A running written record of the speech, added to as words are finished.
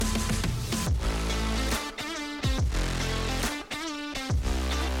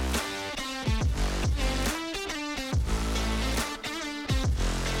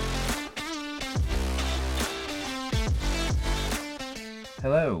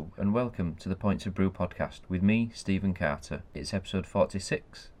Hello and welcome to the Points of Brew podcast with me, Stephen Carter. It's episode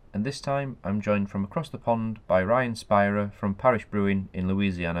 46, and this time I'm joined from across the pond by Ryan Spira from Parish Brewing in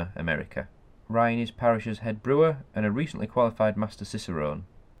Louisiana, America. Ryan is Parish's head brewer and a recently qualified Master Cicerone.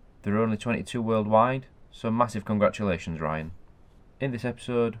 There are only 22 worldwide, so massive congratulations, Ryan. In this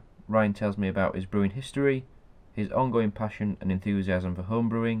episode, Ryan tells me about his brewing history, his ongoing passion and enthusiasm for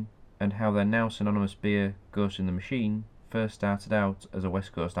homebrewing, and how their now synonymous beer, Ghost in the Machine, first started out as a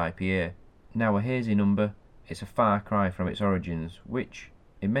West Coast IPA. Now a hazy number, it's a far cry from its origins, which,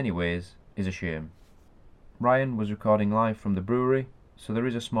 in many ways, is a shame. Ryan was recording live from the brewery, so there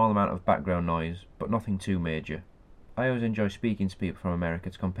is a small amount of background noise, but nothing too major. I always enjoy speaking to people from America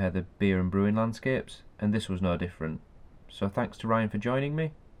to compare the beer and brewing landscapes, and this was no different. So thanks to Ryan for joining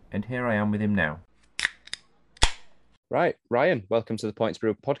me, and here I am with him now. Right, Ryan, welcome to the Points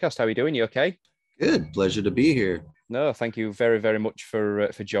Brew podcast. How are you doing? You okay? Good, pleasure to be here. No, thank you very, very much for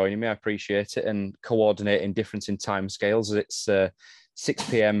joining me. I appreciate it, and coordinating difference in time scales. It's 6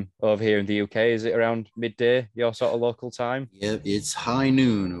 p.m. over here in the UK. Is it around midday, your sort of local time? Yep, it's high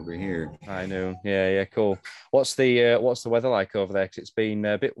noon over here. High noon. Yeah, cool. What's the weather like over there? 'Cause it's been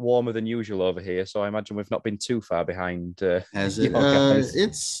a bit warmer than usual over here, so I imagine we've not been too far behind. Has it?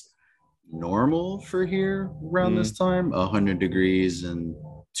 It's normal for here around this time. 100 degrees and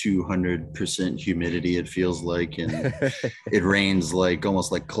 200% humidity, it feels like, and it rains like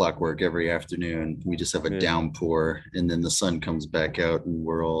almost like clockwork every afternoon. We just have a downpour, and then the sun comes back out and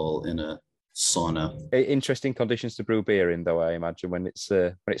we're all in a sauna. Interesting conditions to brew beer in, though, I imagine, when it's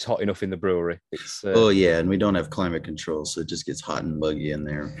hot enough in the brewery. Oh yeah, and we don't have climate control, so it just gets hot and muggy in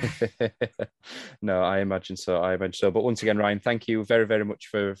there. No, I imagine so. But once again, Ryan, thank you very, very much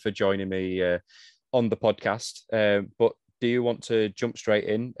for joining me on the podcast. But do you want to jump straight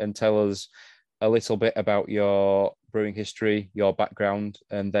in and tell us a little bit about your brewing history, your background,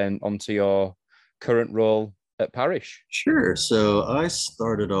 and then onto your current role at Parish? Sure. So I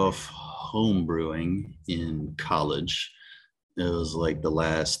started off home brewing in college. It was like the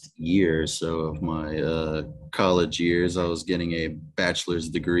last year or so of my college years. I was getting a bachelor's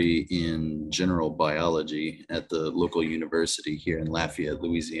degree in general biology at the local university here in Lafayette,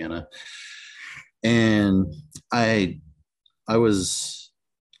 Louisiana. And I was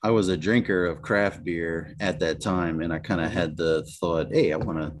a drinker of craft beer at that time, and I kind of had the thought, hey, I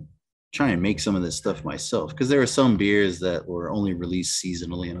want to try and make some of this stuff myself, because there were some beers that were only released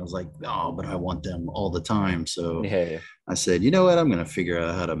seasonally, and I was like, oh, but I want them all the time. So I said, you know what, I'm going to figure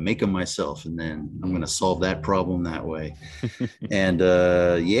out how to make them myself, and then I'm going to solve that problem that way. And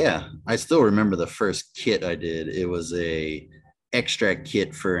I still remember the first kit I did. It was a extract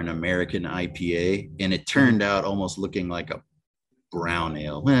kit for an American IPA, and it turned out almost looking like a brown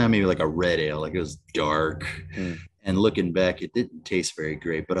ale, maybe like a red ale, like it was dark. And looking back, it didn't taste very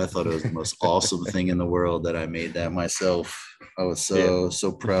great, but I thought it was the most awesome thing in the world that I made that myself. I was so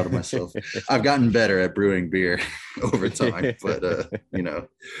proud of myself. I've gotten better at brewing beer over time, but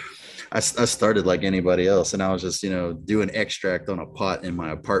I started like anybody else, and I was just, doing extract on a pot in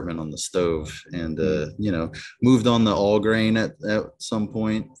my apartment on the stove, and, moved on the all grain at some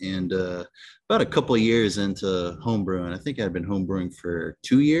point. And about a couple of years into homebrewing, I think I'd been homebrewing for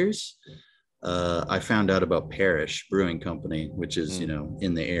 2 years. I found out about Parish Brewing Company, which is,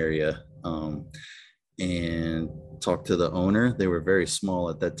 in the area, and talked to the owner. They were very small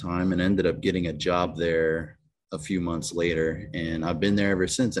at that time, and ended up getting a job there a few months later, and I've been there ever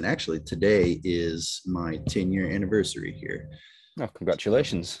since. And actually today is my 10-year anniversary here. Oh,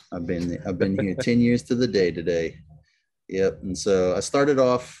 congratulations. I've been here 10 years to the day today. Yep. And so I started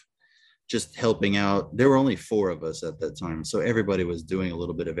off just helping out. There were only 4 of us at that time, so everybody was doing a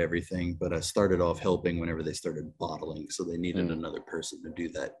little bit of everything, but I started off helping whenever they started bottling, so they needed another person to do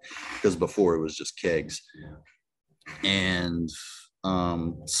that, because before it was just kegs. And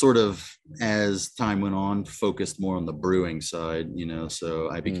sort of as time went on, focused more on the brewing side, so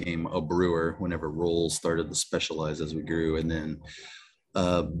I became a brewer whenever roles started to specialize as we grew. And then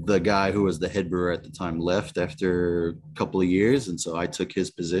the guy who was the head brewer at the time left after a couple of years, and so I took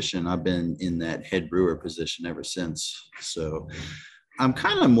his position. I've been in that head brewer position ever since. So I'm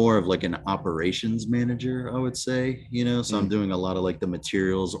kind of more of like an operations manager, I would say, so I'm doing a lot of like the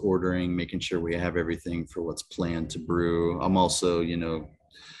materials ordering, making sure we have everything for what's planned to brew. I'm also,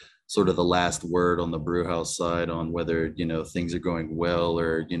 sort of the last word on the brew house side on whether, things are going well,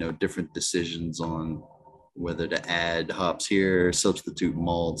 or, different decisions on whether to add hops here, substitute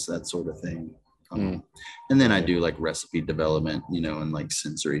malts, that sort of thing. And then I do like recipe development, and like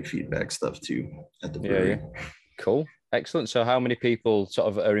sensory feedback stuff too at the brewery. Cool. Excellent. So how many people sort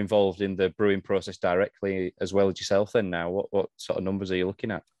of are involved in the brewing process directly as well as yourself then now? What sort of numbers are you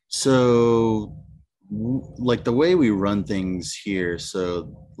looking at? So, like the way we run things here,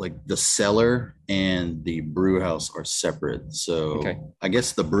 so like the cellar and the brew house are separate. Okay. So I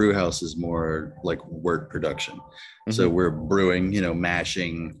guess the brew house is more like work production. So Mm-hmm. we're brewing,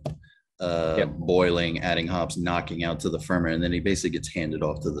 mashing, Yep. boiling, adding hops, knocking out to the ferment, and then he basically gets handed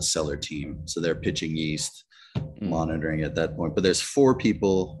off to the cellar team. So they're pitching yeast, Mm. monitoring at that point. But there's four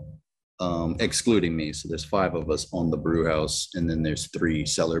people, excluding me. So there's five of us on the brew house, and then there's three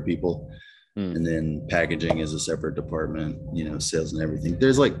cellar people. Mm. And then packaging is a separate department, sales and everything.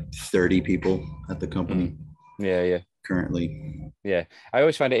 There's like 30 people at the company Mm. Yeah, yeah. currently. Yeah, I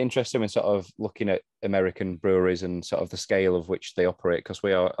always find it interesting when sort of looking at American breweries and sort of the scale of which they operate, because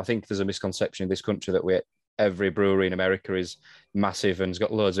I think there's a misconception in this country that every brewery in America is massive and has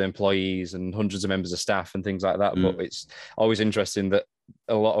got loads of employees and hundreds of members of staff and things like that. But Mm. it's always interesting that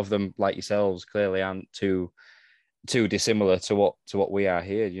a lot of them, like yourselves, clearly aren't too dissimilar to what we are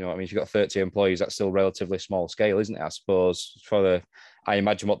here. You know what I mean? If you've got 30 employees, that's still relatively small scale, isn't it? I suppose I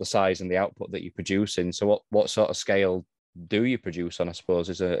imagine what the size and the output that you produce in. So what sort of scale do you produce on, I suppose,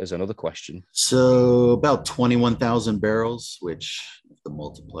 is another question. So about 21,000 barrels, which you have to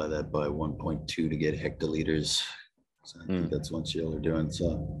multiply that by 1.2 to get hectoliters. So I think that's what y'all are doing.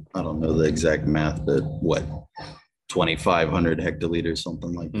 So I don't know the exact math, but what, 2,500 hectoliters,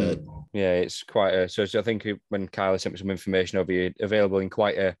 something like that. Yeah, it's quite a. So I think when Kyla sent me some information over, you available in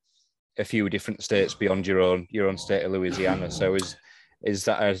quite a few different states beyond your own state of Louisiana. So is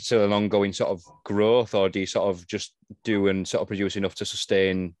that still an ongoing sort of growth, or do you sort of just do and sort of produce enough to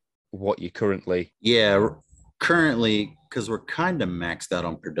sustain what you currently? Yeah, currently, because we're kind of maxed out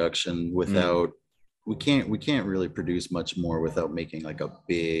on production without, we can't really produce much more without making like a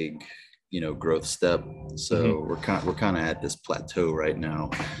big, growth step. So we're kind of at this plateau right now.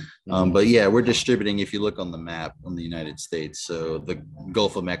 But yeah, we're distributing. If you look on the map on the United States, so the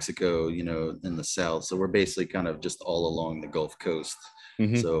Gulf of Mexico, in the south. So we're basically kind of just all along the Gulf Coast.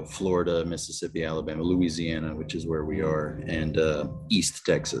 So Florida, Mississippi, Alabama, Louisiana, which is where we are, and East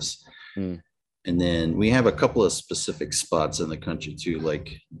Texas. And then we have a couple of specific spots in the country too,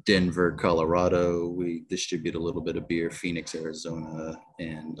 like Denver, Colorado. We distribute a little bit of beer, Phoenix, Arizona,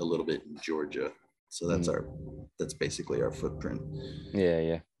 and a little bit in Georgia. So that's basically our footprint.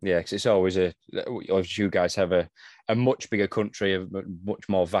 Yeah. Because it's always obviously you guys have a much bigger country, a much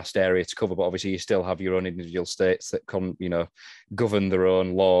more vast area to cover, but obviously you still have your own individual states that govern their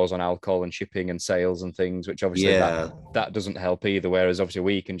own laws on alcohol and shipping and sales and things, which obviously that doesn't help either. Whereas obviously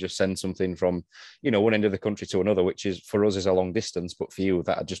we can just send something from, one end of the country to another, which is for us is a long distance, but for you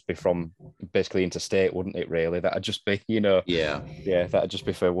that'd just be from basically interstate, wouldn't it? Really, that'd just be, that'd just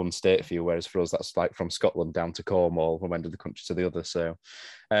be for one state for you. Whereas for us, that's like from Scotland down to Cornwall, from one end of the country to the other. So.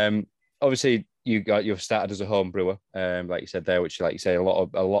 Obviously, you've started as a home brewer, like you said there, which, like you say, a lot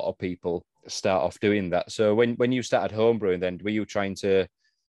of people start off doing that. So when you started home brewing, then were you trying to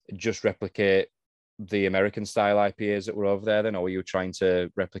just replicate the American style IPAs that were over there, then, or were you trying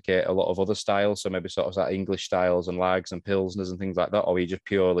to replicate a lot of other styles? So maybe sort of like English styles and lags and pilsners and things like that, or were you just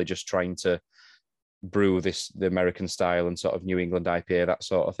purely just trying to brew the American style and sort of New England IPA, that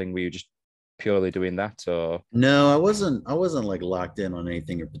sort of thing? Were you just purely doing that, or No, I wasn't like locked in on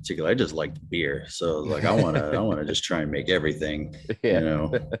anything in particular. I just liked beer. So like I want to just try and make everything, yeah.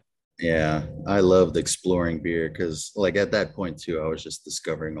 Yeah, I loved exploring beer because like at that point too, I was just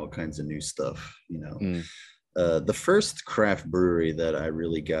discovering all kinds of new stuff. The first craft brewery that I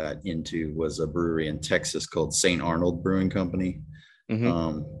really got into was a brewery in Texas called St. Arnold Brewing Company.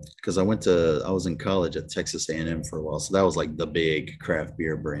 Because I was in college at Texas A&M for a while, so that was like the big craft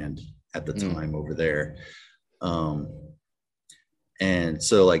beer brand at the time over there. And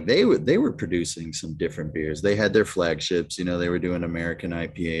so like they were producing some different beers. They had their flagships, they were doing American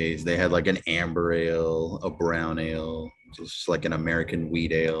IPAs. They had like an amber ale, a brown ale, just like an American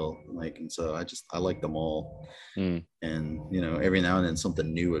wheat ale. And so I like them all. And every now and then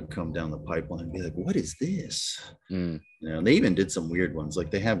something new would come down the pipeline and be like, what is this? They even did some weird ones. Like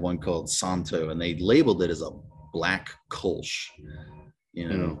they have one called Santo, and they labeled it as a black Kolsch,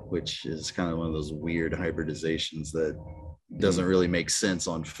 which is kind of one of those weird hybridizations that doesn't really make sense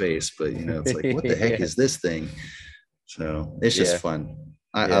on face, but it's like, what the heck is this thing? So it's just fun.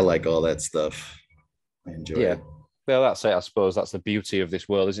 I like all that stuff. I enjoy it. Well, that's it. I suppose that's the beauty of this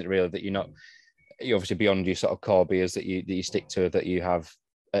world, isn't it? Really, that you're obviously beyond your sort of core beers that you stick to, that you have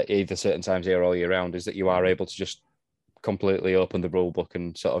at either certain times here all year round, is that you are able to just completely open the rule book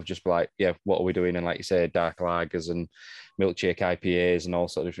and sort of just be like, what are we doing? And like you say, dark lagers and milkshake IPAs and all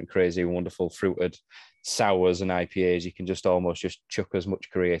sort of different crazy, wonderful fruited sours and IPAs, you can just almost just chuck as much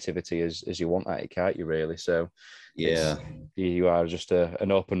creativity as you want at it, can't you, really? So Yeah. you are just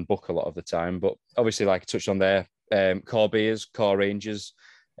an open book a lot of the time. But obviously, like I touched on there, core beers, core ranges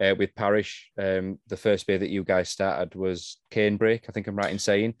with Parish. The first beer that you guys started was Canebrake, I think I'm right in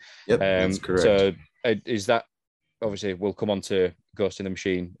saying. Yep, that's correct. So is that, obviously we'll come on to Ghost in the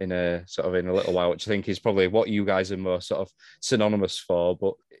Machine in a little while, which I think is probably what you guys are more sort of synonymous for.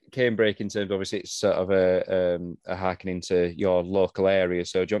 But Canebrake, in terms, obviously, it's sort of a harkening to your local area.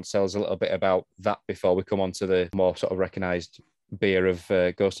 So do you want to tell us a little bit about that before we come on to the more sort of recognised beer of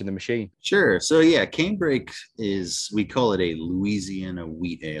Ghost in the Machine? Sure. So yeah, Canebrake we call it a Louisiana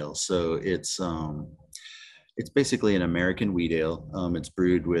wheat ale. So it's basically an American wheat ale. It's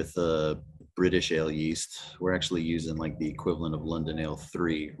brewed with British ale yeast. We're actually using like the equivalent of London Ale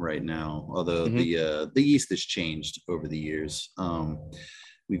 3 right now, although the yeast has changed over the years.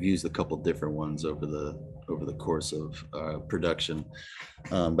 We've used a couple different ones over the course of production,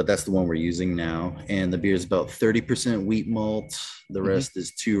 but that's the one we're using now. And the beer is about 30% wheat malt. The rest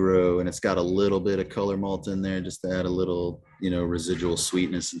is two-row, and it's got a little bit of color malt in there just to add a little, residual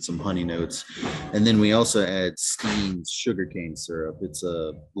sweetness and some honey notes. And then we also add steamed sugarcane syrup. It's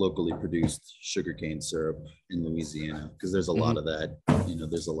a locally produced sugarcane syrup in Louisiana because there's a lot of that.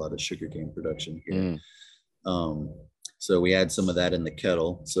 There's a lot of sugarcane production here. So we add some of that in the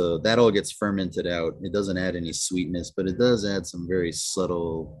kettle. So that all gets fermented out. It doesn't add any sweetness, but it does add some very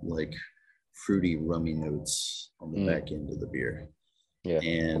subtle, like fruity, rummy notes on the back end of the beer. Yeah.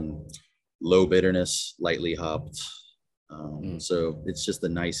 And low bitterness, lightly hopped. So it's just a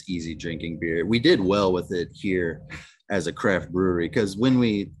nice, easy drinking beer. We did well with it here as a craft brewery because when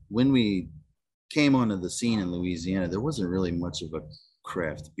we came onto the scene in Louisiana, there wasn't really much of a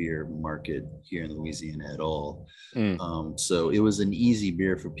craft beer market here in Louisiana at all. So it was an easy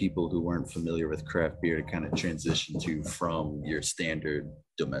beer for people who weren't familiar with craft beer to kind of transition to from your standard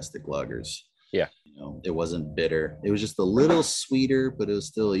domestic lagers. Yeah. It wasn't bitter. It was just a little sweeter, but it was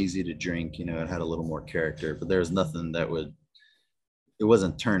still easy to drink. It had a little more character, but there was nothing it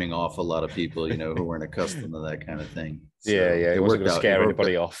wasn't turning off a lot of people, who weren't accustomed to that kind of thing. So it wasn't going to scare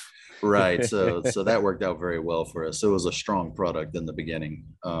anybody off. Right. So that worked out very well for us. So it was a strong product in the beginning.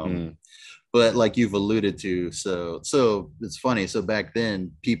 But like you've alluded to, so it's funny. So back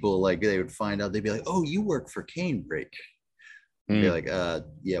then people they would find out, they'd be like, "Oh, you work for Canebrake." Be like,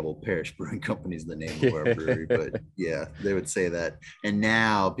 yeah, well, Parish Brewing Company is the name of our brewery, but yeah, they would say that. And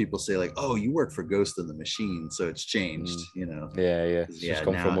now people say like, "Oh, you work for Ghost in the Machine," so it's changed, Yeah. It's just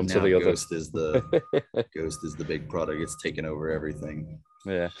gone from one to the other. Ghost is the big product. It's taken over everything.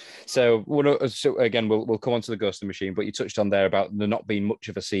 Yeah. So again, we'll come on to the Ghost in the Machine, but you touched on there about there not being much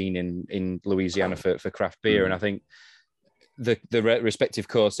of a scene in Louisiana for craft beer, and I think the respective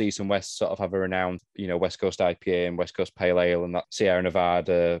coasts, East and West, sort of have a renowned, West Coast IPA and West Coast Pale Ale, and that Sierra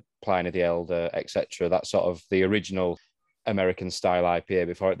Nevada, Pliny the Elder, etc. That's sort of the original American style IPA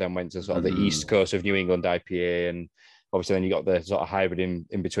before it then went to sort of the East Coast of New England IPA, and obviously then you got the sort of hybrid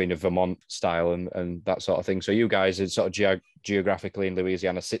in between of Vermont style and that sort of thing. So you guys are sort of geographically in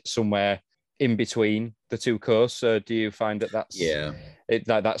Louisiana sit somewhere in between the two coasts. So do you find that's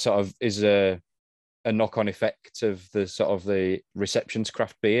that sort of is a knock-on effect of the sort of the reception to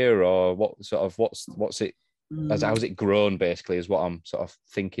craft beer, or what's it? How's it grown, basically, is what I'm sort of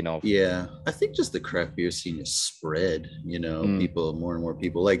thinking of. Yeah, I think just the craft beer scene is spread, people, more and more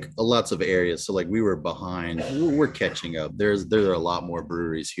people, lots of areas. So we were behind, we're catching up. There are a lot more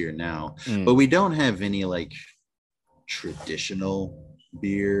breweries here now, but we don't have any traditional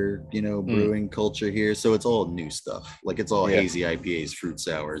beer, brewing culture here. So it's all new stuff. It's all hazy IPAs, fruit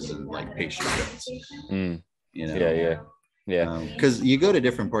sours, and pastry stouts. Yeah. Because you go to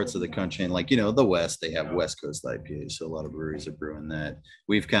different parts of the country and the West, they have West Coast IPAs. So a lot of breweries are brewing that.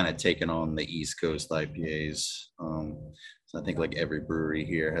 We've kind of taken on the East Coast IPAs. So I think every brewery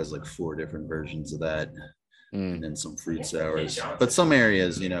here has 4 different versions of that. And then some fruit sours. But some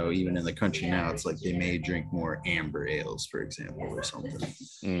areas, even in the country now, it's they may drink more amber ales, for example, or something.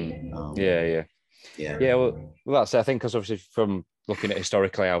 Yeah. Well, that's it. I think because obviously from looking at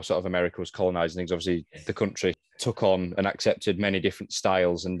historically how sort of America was colonizing things, obviously the country took on and accepted many different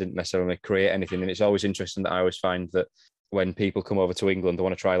styles and didn't necessarily create anything. And it's always interesting that I always find that when people come over to England, they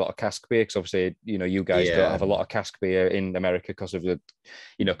want to try a lot of cask beer because obviously, you guys don't have a lot of cask beer in America because of the,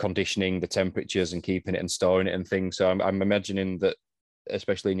 conditioning, the temperatures and keeping it and storing it and things. So I'm imagining that,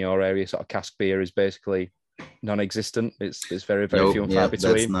 especially in your area, sort of cask beer is basically non-existent. It's very, very Nope, few and far yep, that's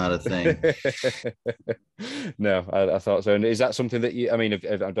between. not a thing. No, I thought so. And is that something that you? I mean,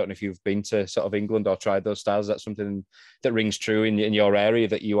 I don't know if you've been to sort of England or tried those styles. Is that something that rings true in your area,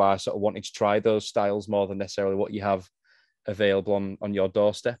 that you are sort of wanting to try those styles more than necessarily what you have available on your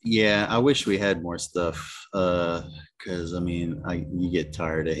doorstep? Yeah, I wish we had more stuff. Because I mean, you get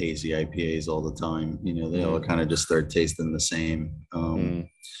tired of hazy IPAs all the time. You know, they all kind of just start tasting the same.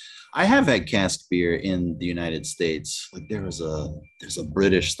 I have had cask beer in the United States. Like there's a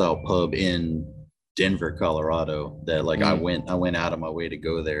British style pub in Denver, Colorado that like I went out of my way to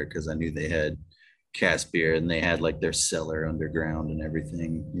go there because I knew they had cask beer and they had like their cellar underground and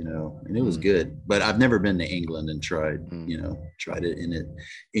everything, you know, and it was good. But I've never been to England and tried it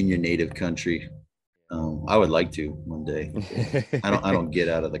in your native country. I would like to one day. I don't get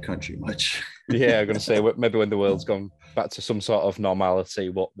out of the country much. Yeah, I'm gonna say maybe when the world's gone back to some sort of normality,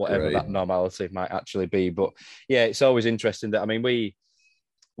 whatever Right. that normality might actually be. But yeah, it's always interesting that, I mean,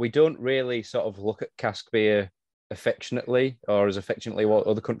 we don't really sort of look at cask beer affectionately, or as affectionately what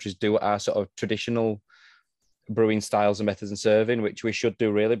other countries do at our sort of traditional brewing styles and methods and serving, which we should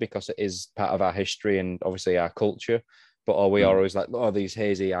do really, because it is part of our history and obviously our culture. But we are always like, oh, these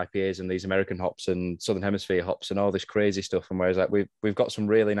hazy IPAs and these American hops and Southern Hemisphere hops and all this crazy stuff. And whereas like we've got some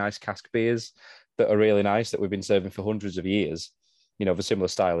really nice cask beers that are really nice that we've been serving for hundreds of years, you know, of a similar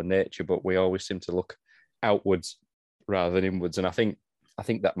style and nature, but we always seem to look outwards rather than inwards. And I think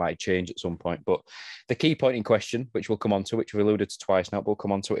that might change at some point. But the key point in question, which we'll come on to, which we've alluded to twice now, but we'll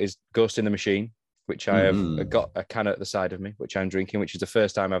come on to it, is Ghost in the Machine, which I have got a can at the side of me, which I'm drinking, which is the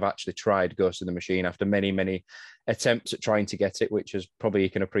first time I've actually tried Ghost in the Machine after many, many attempts at trying to get it, which is probably, you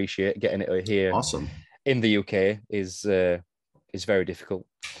can appreciate, getting it here Awesome. in the UK is very difficult.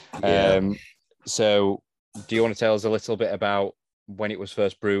 Yeah. So do you want to tell us a little bit about when it was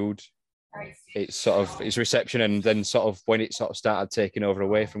first brewed, its reception, and then sort of when it sort of started taking over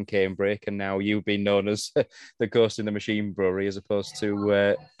away from Canebrake, and now you've been known as the Ghost in the Machine Brewery as opposed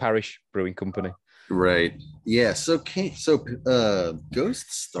to Parish Brewing Company? Right. Yeah. So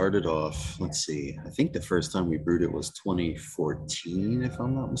Ghost started off, let's see, I think the first time we brewed it was 2014, if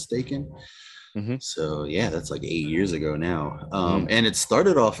I'm not mistaken. So yeah, that's like 8 years ago now. And it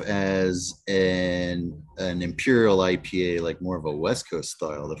started off as an Imperial IPA, like more of a West Coast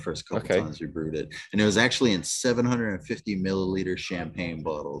style, the first couple times we brewed it. And it was actually in 750 milliliter champagne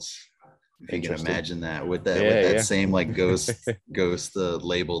bottles. If you can imagine that, with that same like ghost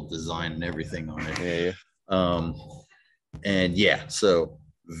labeled design and everything on it. And yeah, so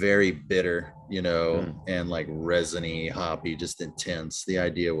very bitter, you know, and like resiny, hoppy, just intense. The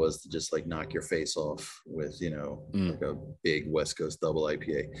idea was to just like knock your face off with, you know, like a big West Coast double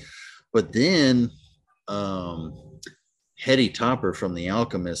IPA. But then Heady Topper from The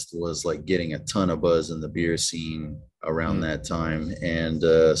Alchemist was like getting a ton of buzz in the beer scene around that time. And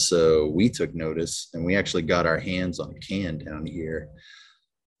so we took notice and we actually got our hands on a can down here.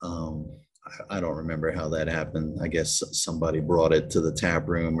 I don't remember how that happened. I guess somebody brought it to the tap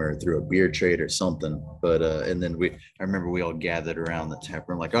room or through a beer trade or something. But and then I remember we all gathered around the tap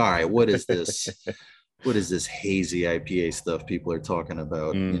room like, all right, what is this? What is this hazy IPA stuff people are talking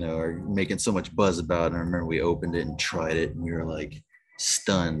about, you know, or making so much buzz about? And I remember we opened it and tried it and we were like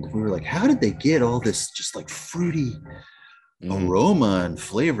stunned. We were like, how did they get all this just like fruity aroma and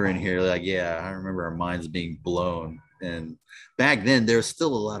flavor in here? Like, yeah, I remember our minds being blown. And back then there was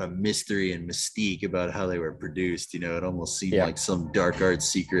still a lot of mystery and mystique about how they were produced. You know, it almost seemed like some dark art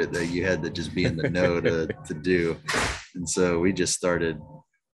secret that you had to just be in the know to do. And so we just started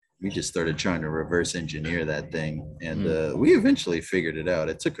trying to reverse engineer that thing. And we eventually figured it out.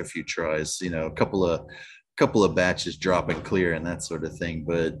 It took a few tries, you know, a couple of batches drop and clear and that sort of thing.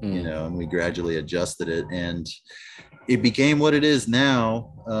 But, you know, and we gradually adjusted it and it became what it is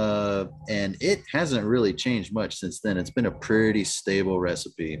now. And it hasn't really changed much since then. It's been a pretty stable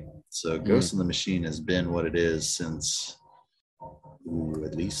recipe. So Ghost in the Machine has been what it is since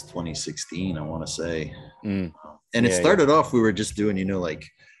at least 2016, I want to say. And it started off, we were just doing, you know, like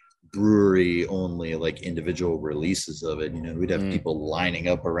brewery only, like individual releases of it. You know, we'd have people lining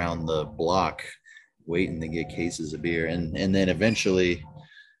up around the block waiting to get cases of beer. And then eventually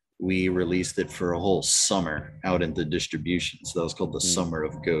we released it for a whole summer out into distribution. So that was called the Summer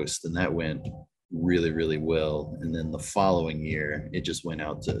of Ghost. And that went really, really well. And then the following year, it just went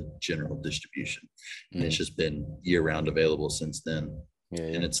out to general distribution. And it's just been year round available since then.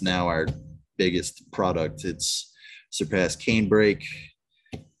 And it's now our biggest product. It's surpassed Canebrake.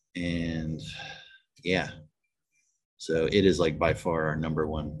 And yeah, so it is like by far our number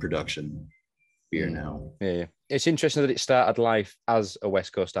one production beer now. It's interesting that it started life as a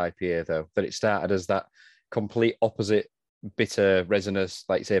West Coast IPA, though, that it started as that complete opposite bitter, resinous,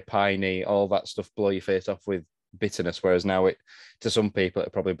 like say piney, all that stuff blow your face off with bitterness. Whereas now to some people,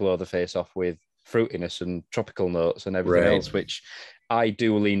 it probably blow the face off with fruitiness and tropical notes and everything else, which I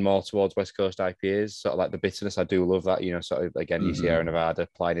do lean more towards West Coast IPAs, sort of like the bitterness. I do love that, sort of again, you Sierra Nevada,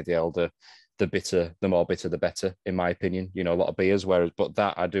 Pliny the Elder, the more bitter, the better, in my opinion. A lot of beers, but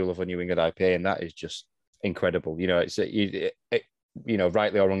that I do love a New England IPA, and that is just incredible. It's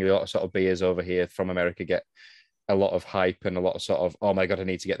rightly or wrongly, a lot of sort of beers over here from America get a lot of hype and a lot of sort of, oh my God, I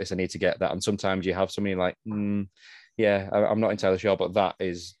need to get this, I need to get that. And sometimes you have something like, yeah, I'm not entirely sure, but that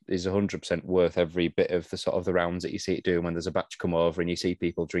is 100% worth every bit of the sort of the rounds that you see it doing when there's a batch come over and you see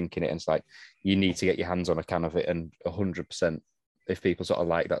people drinking it. And it's like, you need to get your hands on a can of it. And 100%, if people sort of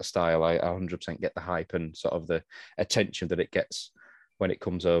like that style, I 100% get the hype and sort of the attention that it gets when it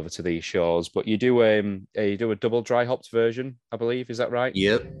comes over to these shores. But you do a double dry hopped version, I believe. Is that right?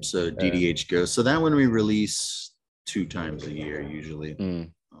 Yep. So DDH Ghost. So that one we release 2 times a year usually.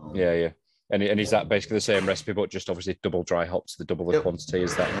 Yeah. And is that basically the same recipe, but just obviously double dry hops, the double the quantity?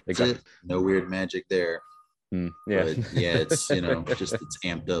 Is that exactly? No weird magic there. Yeah. But yeah, it's just it's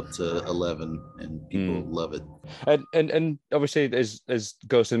amped up to 11 and people love it. And obviously as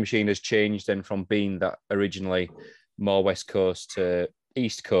Ghost of the Machine has changed then from being that originally more West Coast to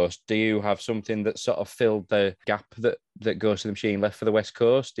East Coast, do you have something that sort of filled the gap that Ghost of the Machine left for the West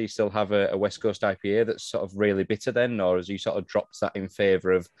Coast? Do you still have a West Coast IPA that's sort of really bitter then, or has you sort of dropped that in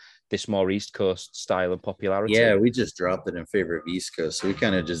favour of this more East Coast style and popularity? Yeah, we just dropped it in favor of East Coast. So we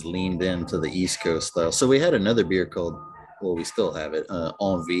kind of just leaned into the East Coast style. So we had another beer called, well, we still have it,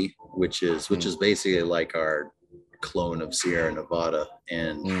 Envie, which is basically like our clone of Sierra Nevada.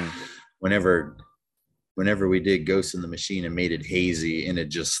 And whenever we did Ghost in the Machine and made it hazy and it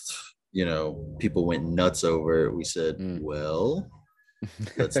just, people went nuts over it, we said, well,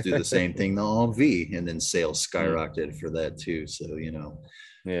 let's do the same thing to Envie. And then sales skyrocketed for that too. So,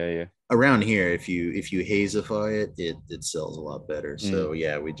 yeah. Around here, if you hazify it sells a lot better. So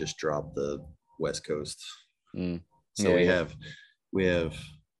yeah, we just dropped the West Coast. So we have.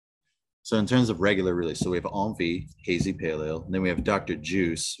 So in terms of regular release, so we have Envie, hazy pale ale, and then we have Dr.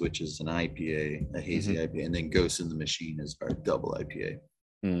 Juice, which is an IPA, a hazy IPA, and then Ghost in the Machine is our double IPA.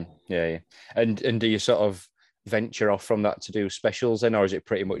 Yeah. And do you sort of venture off from that to do specials then, or is it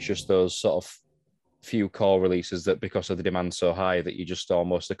pretty much just those sort of few core releases that because of the demand so high that you just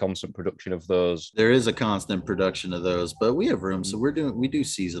almost a constant production of those? There is a constant production of those, but we have room. So we do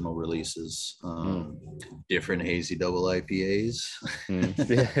seasonal releases, different hazy double IPAs.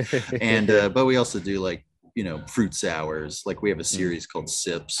 And, but we also do like, fruit sours. Like we have a series called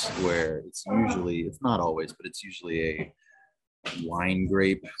Sips where it's not always, but it's usually a wine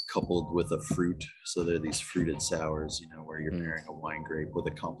grape coupled with a fruit. So they're these fruited sours, where you're pairing a wine grape with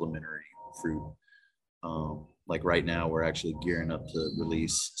a complementary fruit. Like right now, we're actually gearing up to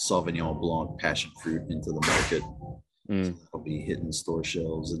release Sauvignon Blanc passion fruit into the market. So that'll be hitting store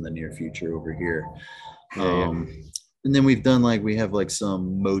shelves in the near future over here. And then we've done we have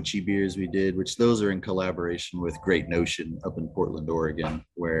some mochi beers we did, which those are in collaboration with Great Notion up in Portland, Oregon,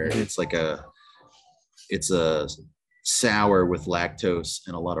 where it's a sour with lactose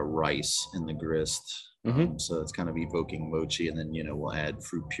and a lot of rice in the grist. So it's kind of evoking mochi, and then we'll add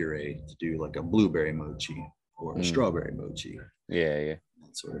fruit puree to do like a blueberry mochi or a strawberry mochi. Yeah,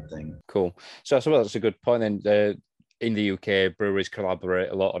 that sort of thing. Cool. So I suppose that's a good point. Then in the UK, breweries collaborate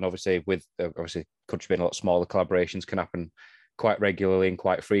a lot, and obviously country being a lot smaller, collaborations can happen quite regularly and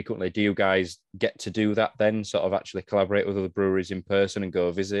quite frequently. Do you guys get to do that then? Sort of actually collaborate with other breweries in person and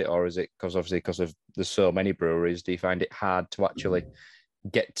go visit, or is it because of there's so many breweries? Do you find it hard to actually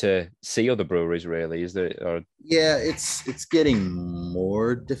get to see other breweries really? Is there Yeah, it's getting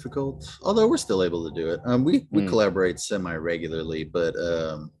more difficult, although we're still able to do it. We collaborate semi-regularly, but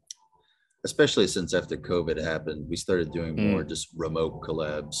especially since after COVID happened, we started doing more just remote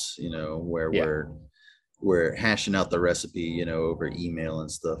collabs, where we're hashing out the recipe, over email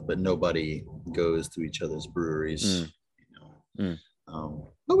and stuff, but nobody goes to each other's breweries.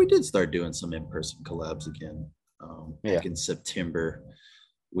 But we did start doing some in-person collabs again. Back in September,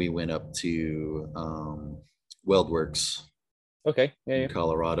 we went up to Weldworks, in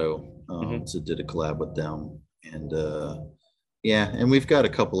Colorado, so did a collab with them, and and we've got a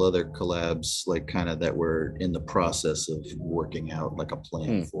couple other collabs that we're in the process of working out a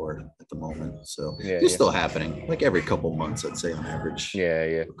plan for at the moment. So they're still happening, every couple months, I'd say on average.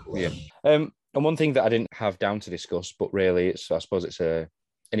 Yeah. And one thing that I didn't have down to discuss, but really I suppose it's an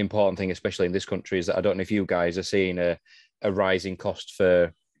important thing, especially in this country, is that I don't know if you guys are seeing a rising cost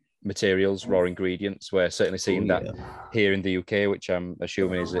for materials, raw ingredients. We're certainly seeing that here in the UK, which I'm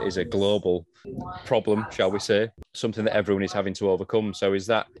assuming is a global problem, shall we say, something that everyone is having to overcome. So is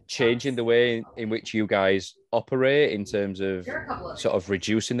that changing the way in which you guys operate in terms of sort of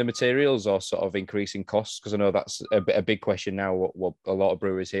reducing the materials or sort of increasing costs? Because I know that's a big question now. What a lot of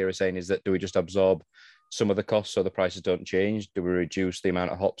brewers here are saying is that do we just absorb some of the costs so the prices don't change? Do we reduce the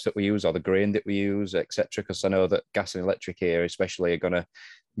amount of hops that we use or the grain that we use, etc.? Because I know that gas and electric here especially are going to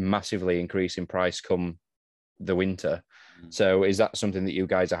massively increase in price come the winter. So is that something that you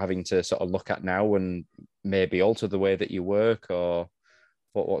guys are having to sort of look at now and maybe alter the way that you work, or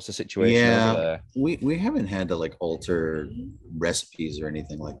what's the situation over there? We haven't had to like alter recipes or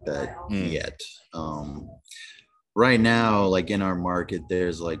anything like that yet. Right now, like in our market,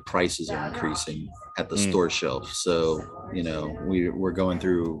 there's like prices are increasing at the store shelf. So, you know, we're going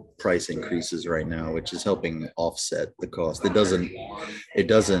through price increases right now, which is helping offset the cost. It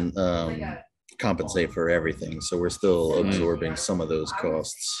doesn't compensate for everything. So we're still absorbing some of those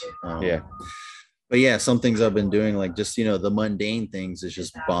costs. But yeah, some things I've been doing, like just, you know, the mundane things is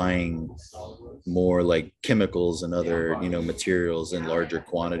just buying more like chemicals and other, you know, materials in larger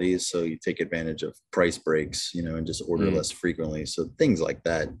quantities. So you take advantage of price breaks, you know, and just order less frequently. So things like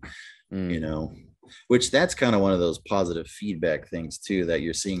that, you know, which that's kind of one of those positive feedback things too, that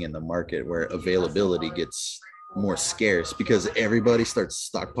you're seeing in the market where availability gets more scarce because everybody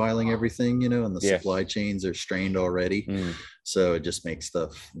starts stockpiling everything, you know, and the supply chains are strained already. So it just makes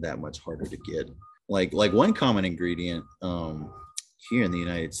stuff that much harder to get. Like one common ingredient here in the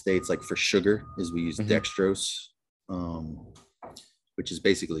United States, like for sugar, is we use dextrose, which is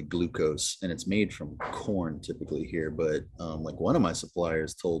basically glucose, and it's made from corn typically here. But like one of my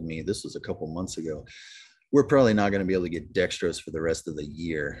suppliers told me, this was a couple months ago, we're probably not going to be able to get dextrose for the rest of the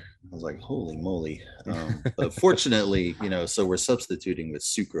year. I was like, holy moly. But fortunately, you know, so we're substituting with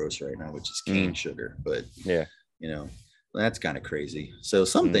sucrose right now, which is cane sugar. But, you know, that's kind of crazy. So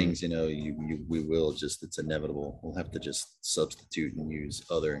some things, you know, we will just, it's inevitable. We'll have to just substitute and use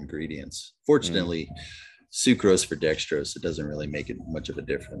other ingredients. Fortunately, sucrose for dextrose, it doesn't really make it much of a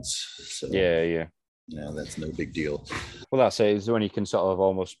difference. So you know, that's no big deal. Well, that's it. Is when you can sort of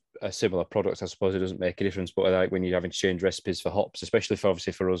almost a similar product, I suppose it doesn't make a difference. But like when you're having to change recipes for hops, especially for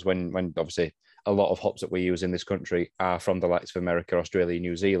obviously for us, when obviously a lot of hops that we use in this country are from the likes of America, Australia,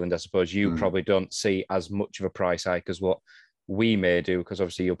 New Zealand, I suppose you probably don't see as much of a price hike as what we may do, because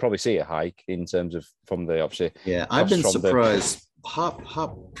obviously you'll probably see a hike in terms of from the obviously. Yeah, I've been surprised.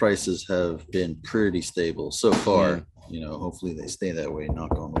 Hop prices have been pretty stable so far. You know, hopefully they stay that way,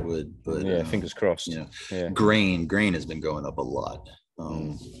 knock on wood. But fingers crossed. You know, grain has been going up a lot.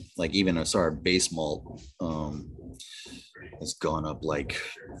 Like even our base malt has gone up, like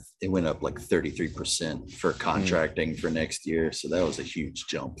it went up like 33% for contracting for next year. So that was a huge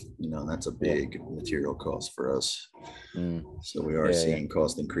jump, you know, and that's a big material cost for us. So we are seeing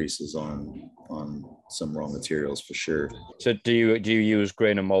cost increases on some raw materials for sure. So do you use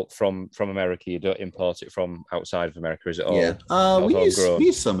grain and malt from America? You don't import it from outside of America, is it all? We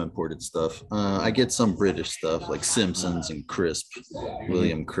use some imported stuff. I get some British stuff like Simpsons and Crisp,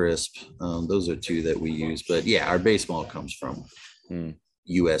 William Crisp. Those are two that we use. But yeah, our base malt comes from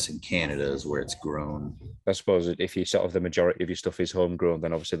US and Canada is where it's grown. I suppose if you sort of the majority of your stuff is homegrown,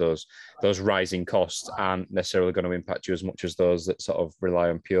 then obviously those rising costs aren't necessarily going to impact you as much as those that sort of rely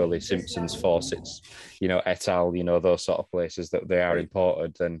on purely Simpsons, Fawcett's, you know, et al., you know, those sort of places that they are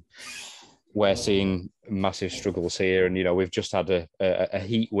imported. Then we're seeing massive struggles here. And, you know, we've just had a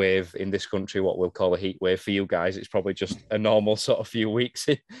heat wave in this country, what we'll call a heat wave for you guys. It's probably just a normal sort of few weeks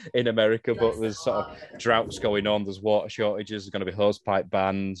in America, but there's sort of droughts going on. There's water shortages. There's going to be hose pipe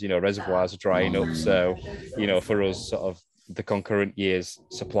bans, you know, reservoirs are drying up. So, you know, for us, sort of the concurrent year's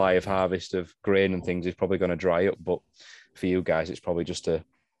supply of harvest of grain and things is probably going to dry up. But for you guys, it's probably just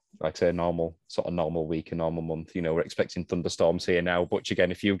like I say, a normal week, a normal month. You know, we're expecting thunderstorms here now, but again,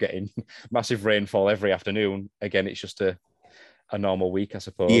 if you're getting massive rainfall every afternoon, again, it's just a normal week, I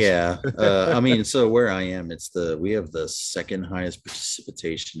suppose. Yeah. I mean, so where I am, we have the second highest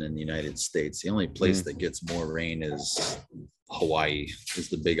precipitation in the United States. The only place that gets more rain is Hawaii, is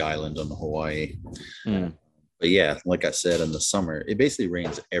the big island on Hawaii. But yeah, like I said, in the summer, it basically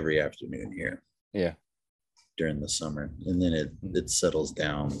rains every afternoon here. Yeah. During the summer, and then it settles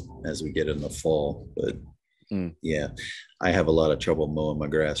down as we get in the fall. But yeah, I have a lot of trouble mowing my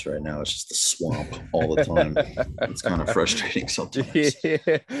grass right now. It's just a swamp all the time. It's kind of frustrating sometimes.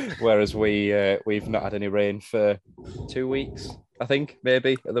 Whereas we've not had any rain for 2 weeks, I think,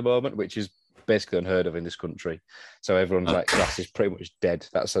 maybe at the moment, which is basically unheard of in this country. So everyone's like grass is pretty much dead.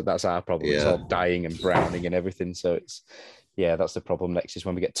 That's our problem. It's all dying and browning and everything. So it's yeah, that's the problem next is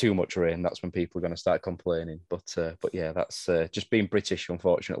when we get too much rain. That's when people are going to start complaining. But yeah, that's just being British.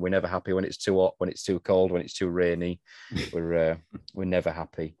 Unfortunately, we're never happy when it's too hot, when it's too cold, when it's too rainy. We're never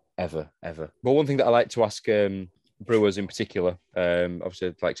happy ever. But one thing that I like to ask brewers in particular,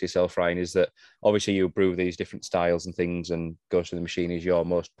 obviously like yourself, Ryan, is that obviously you brew these different styles and things, and Ghost of the Machine is your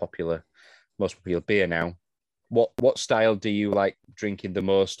most popular beer now. What style do you like drinking the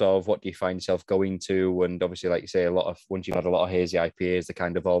most of? What do you find yourself going to? And obviously, like you say, once you've had a lot of hazy IPAs, they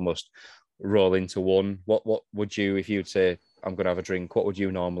kind of almost roll into one. What would you, if you'd say, I'm going to have a drink, what would you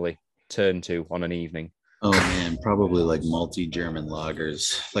normally turn to on an evening? Oh man, probably like malty German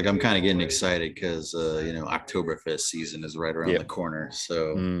lagers. Like I'm kind of getting excited because Oktoberfest season is right around the corner.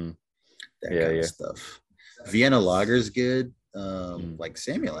 So that kind of stuff. Vienna lager's good. Like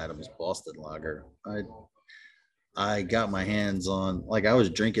Samuel Adams Boston Lager. I got my hands on, like I was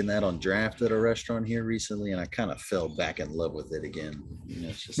drinking that on draft at a restaurant here recently, and I kind of fell back in love with it again.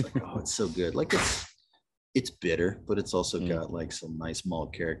 It's just like, oh, it's so good. Like it's bitter, but it's also got like some nice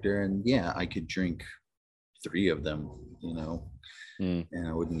malt character. And yeah, I could drink 3 of them, and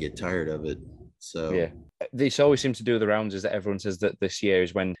I wouldn't get tired of it. So yeah, this always seems to do the rounds, is that everyone says that this year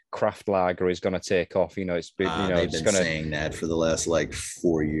is when craft lager is going to take off. It's been, they've been saying that for the last like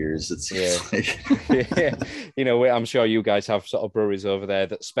 4 years. It seems like. I'm sure you guys have sort of breweries over there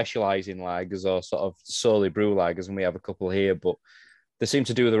that specialize in lagers or sort of solely brew lagers, and we have a couple here, but they seem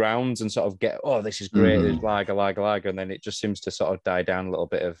to do the rounds and sort of get, oh, this is great, there's lager, and then it just seems to sort of die down a little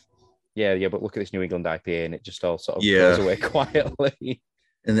bit of, but look at this New England IPA, and it just all sort of goes away quietly.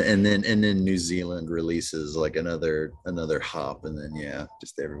 And then New Zealand releases like another hop, and then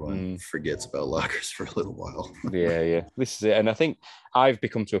just everyone forgets about lagers for a little while. Yeah. This is it, and I think I've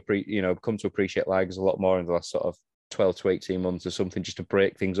come to appreciate lagers a lot more in the last sort of 12 to 18 months or something, just to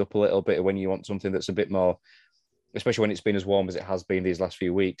break things up a little bit. When you want something that's a bit more, especially when it's been as warm as it has been these last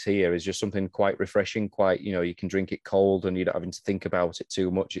few weeks here, is just something quite refreshing, quite, you can drink it cold and you're not having to think about it too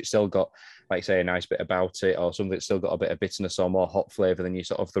much. It's still got, like say, a nice bit about it, or something that's still got a bit of bitterness or more hot flavour than you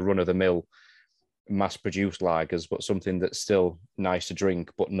sort of the run-of-the-mill mass-produced lagers, but something that's still nice to drink,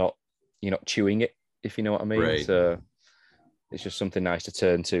 but not, you're not chewing it, if you know what I mean. Right. So it's just something nice to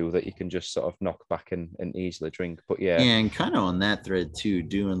turn to that you can just sort of knock back and easily drink. But yeah. And kind of on that thread too,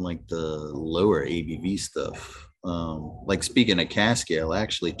 doing like the lower ABV stuff. Like speaking of cask ale, I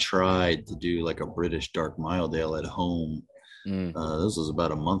actually tried to do like a British dark mild ale at home. This was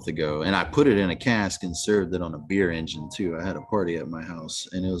about a month ago, and I put it in a cask and served it on a beer engine too. I had a party at my house,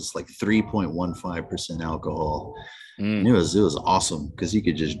 and it was like 3.15% alcohol. And it was awesome because you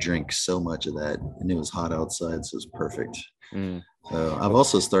could just drink so much of that, and it was hot outside, so it was perfect. So I've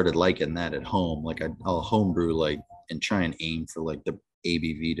also started liking that at home. Like I'll homebrew like and try and aim for like the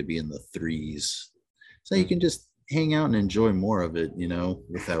ABV to be in the 3s, so you can just hang out and enjoy more of it,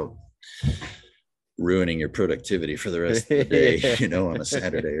 without ruining your productivity for the rest of the day, on a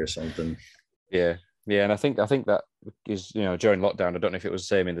Saturday or something. Yeah. And I think that is, during lockdown, I don't know if it was the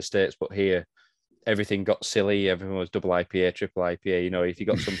same in the States, but here everything got silly. Everyone was double IPA, triple IPA. If you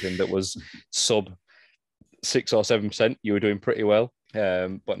got something that was sub 6 or 7%, you were doing pretty well.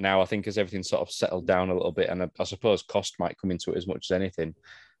 But now I think as everything sort of settled down a little bit, and I suppose cost might come into it as much as anything,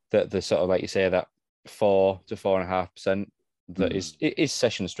 that the sort of, like you say, that 4 to 4.5% that is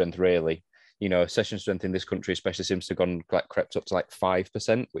session strength, really. Session strength in this country especially seems to have crept up to like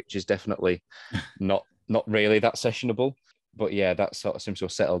 5%, which is definitely not really that sessionable. But yeah, that sort of seems to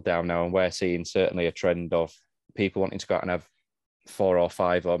have settled down now, and we're seeing certainly a trend of people wanting to go out and have 4 or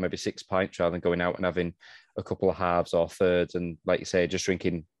 5 or maybe 6 pints rather than going out and having a couple of halves or thirds, and like you say, just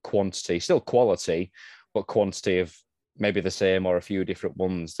drinking quantity, still quality, but quantity of maybe the same or a few different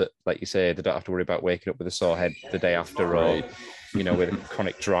ones that, like you say, they don't have to worry about waking up with a sore head the day after, or with a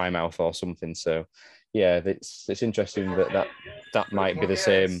chronic dry mouth or something. So yeah, it's interesting that might be the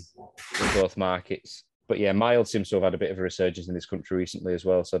same in both markets. But yeah, mild seems to have had a bit of a resurgence in this country recently as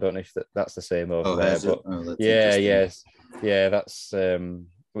well. So I don't know if that's the same over there. But yeah, that's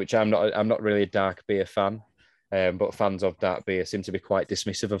which I'm not really a dark beer fan. But fans of dark beer seem to be quite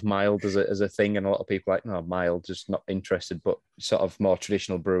dismissive of mild as a thing, and a lot of people are like, no, mild, just not interested. But sort of more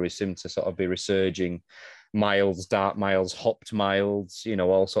traditional breweries seem to sort of be resurging milds, dark milds, hopped milds,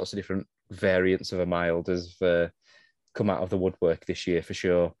 all sorts of different variants of a mild has come out of the woodwork this year for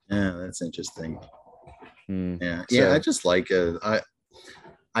sure. Yeah, that's interesting. I just like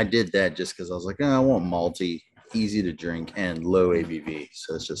I did that just because I was like, I want malty, easy to drink, and low ABV.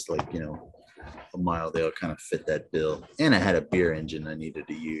 So it's just like, a mild ale kind of fit that bill. And I had a beer engine I needed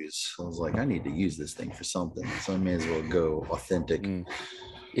to use. So I was like, I need to use this thing for something. So I may as well go authentic.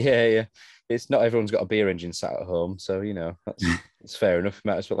 Yeah, yeah. It's not everyone's got a beer engine sat at home, so that's fair enough.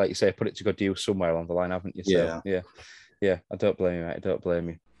 Might as well, like you say, put it to good use somewhere along the line, haven't you? So Yeah. yeah. I don't blame you, mate. I don't blame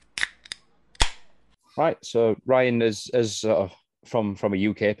you. Right. So Ryan, as sort of from a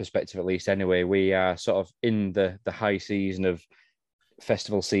UK perspective, at least, anyway, we are sort of in the high season of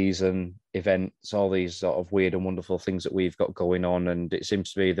festival season, events, all these sort of weird and wonderful things that we've got going on, and it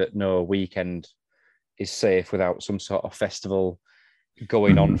seems to be that no weekend is safe without some sort of festival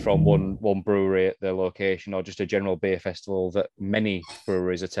going on from one brewery at their location, or just a general beer festival that many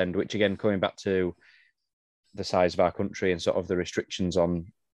breweries attend, which again, coming back to the size of our country and sort of the restrictions on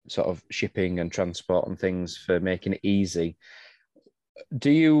sort of shipping and transport and things for making it easy. Do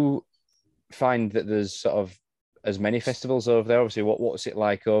you find that there's sort of as many festivals over there? Obviously, what's it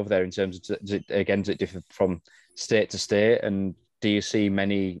like over there in terms of, does it differ from state to state? And do you see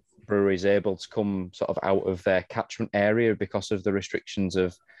many breweries able to come sort of out of their catchment area because of the restrictions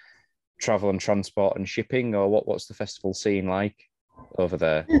of travel and transport and shipping? Or what's the festival scene like over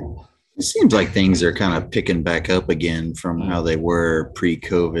there? It seems like things are kind of picking back up again from how they were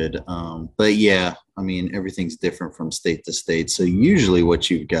pre-COVID. But yeah, I mean, everything's different from state to state. So usually what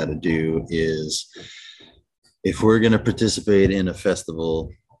you've got to do is, if we're going to participate in a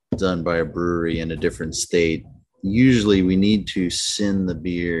festival done by a brewery in a different state, usually we need to send the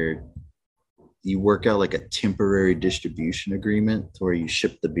beer. You work out like a temporary distribution agreement where you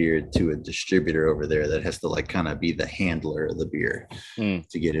ship the beer to a distributor over there that has to like kind of be the handler of the beer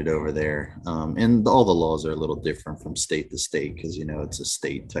to get it over there. And all the laws are a little different from state to state because, it's a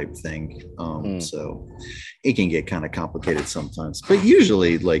state type thing. So it can get kind of complicated sometimes. But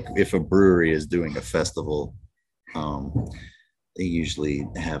usually, like if a brewery is doing a festival, they usually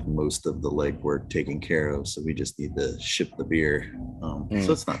have most of the legwork taken care of. So we just need to ship the beer.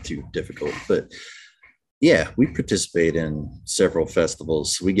 So it's not too difficult. But yeah, we participate in several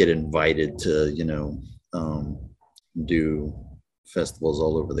festivals. We get invited to, do festivals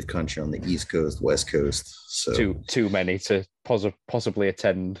all over the country on the East Coast, West Coast. So too many to possibly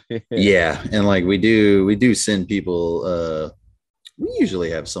attend. Yeah. And like we do send people, we usually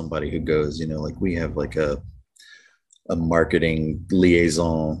have somebody who goes, like we have like a marketing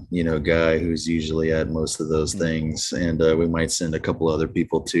liaison, guy who's usually at most of those things. And we might send a couple other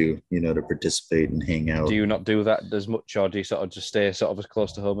people too, to participate and hang out. Do you not do that as much, or do you sort of just stay sort of as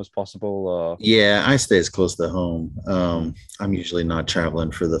close to home as possible? Or Yeah, I stay as close to home. I'm usually not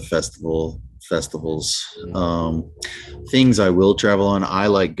traveling for the festivals. Things I will travel on, I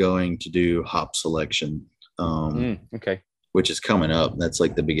like going to do hop selection. Okay. Which is coming up. That's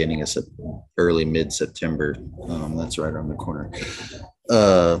like the beginning of early mid-September. That's right around the corner.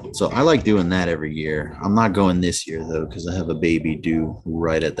 So I like doing that every year. I'm not going this year though, because I have a baby due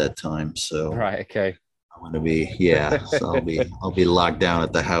right at that time. So right, okay. I want to be, so I'll be locked down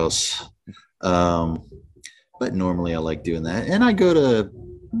at the house. But normally I like doing that. And I go to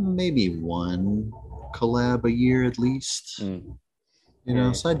maybe one collab a year at least.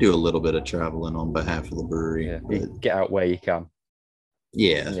 So I do a little bit of traveling on behalf of the brewery. Yeah, you get out where you can.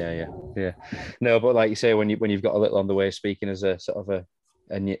 Yeah. No, but like you say, when you've got a little on the way, speaking as a sort of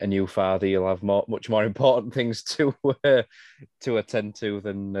a new father, you'll have much more important things to attend to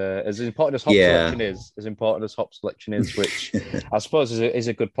than as important as hop selection is. As important as hop selection is, which I suppose is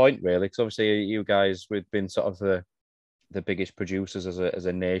a good point, really, because obviously you guys, we've been sort of the biggest producers as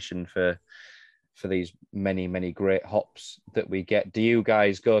a nation for these many great hops that we get. Do you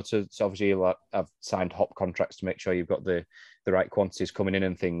guys go to, so obviously you'll have signed hop contracts to make sure you've got the right quantities coming in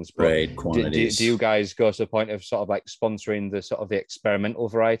and things, but right, quantities. Do you guys go to the point of sort of like sponsoring the sort of the experimental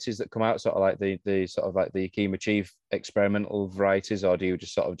varieties that come out, sort of like the sort of like the Yakima Chief experimental varieties, or do you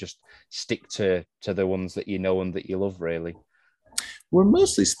just sort of just stick to the ones that you know and that you love, really? We're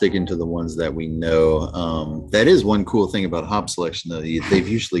mostly sticking to the ones that we know. That is one cool thing about hop selection, though. They've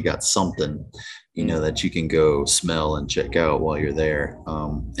usually got something, that you can go smell and check out while you're there.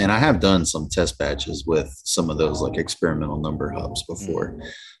 And I have done some test batches with some of those like experimental number hops before.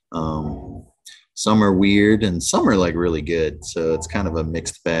 Some are weird and some are like really good. So it's kind of a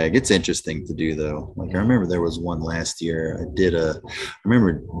mixed bag. It's interesting to do though. Like I remember there was one last year. I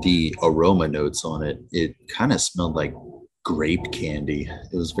remember the aroma notes on it. It kind of smelled like grape candy.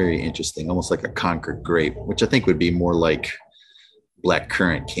 It was very interesting, almost like a Concord grape, which I think would be more like black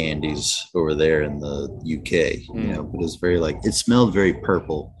currant candies over there in the UK, but it was very it smelled very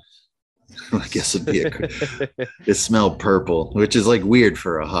purple. I guess it'd be it smelled purple, which is like weird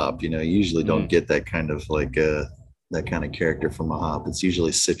for a hop. You usually don't get that kind of that kind of character from a hop. It's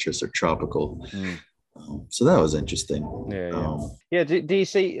usually citrus or tropical. So that was interesting. Yeah. Do you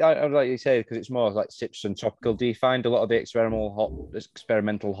see? I'd like you say because it's more like citrus and tropical. Do you find a lot of the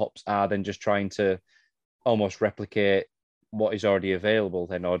experimental hops are then just trying to almost replicate what is already available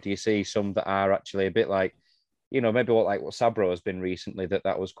then, or do you see some that are actually a bit like, maybe what Sabro has been recently,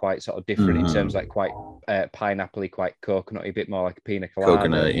 that was quite sort of different in terms of like quite pineapple-y, quite coconutty, a bit more like a pina colada.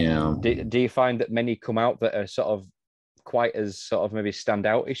 Coconut, yeah. Do you find that many come out that are sort of quite as sort of maybe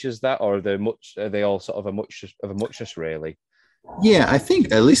standoutish as that, or are they all sort of a muchness really? Yeah, I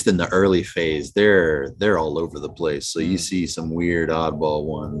think at least in the early phase, they're all over the place. So you see some weird oddball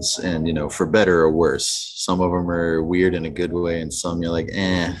ones, and for better or worse. Some of them are weird in a good way, and some you're like,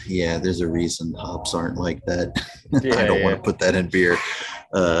 yeah, there's a reason hops aren't like that. I don't want to put that in beer.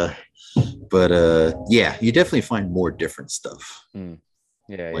 But yeah, you definitely find more different stuff.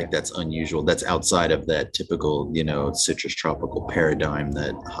 That's unusual. That's outside of that typical, citrus tropical paradigm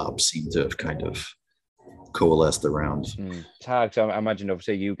that hops seem to have kind of coalesced around. It's hard because I imagine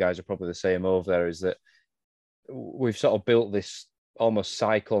obviously you guys are probably the same over there, is that we've sort of built this almost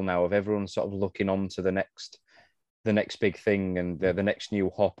cycle now of everyone sort of looking on to the next big thing, and the next new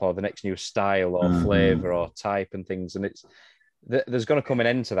hop or the next new style or flavor or type and things, and there's going to come an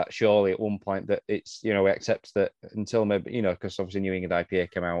end to that surely at one point, that it's we accept that until maybe because obviously New England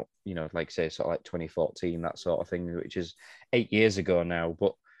IPA came out like say sort of like 2014, that sort of thing, which is 8 years ago now,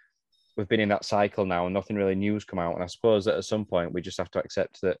 but we've been in that cycle now and nothing really new's come out. And I suppose that at some point we just have to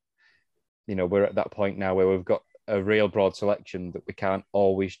accept that, we're at that point now where we've got a real broad selection, that we can't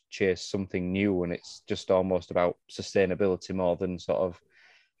always chase something new. And it's just almost about sustainability more than sort of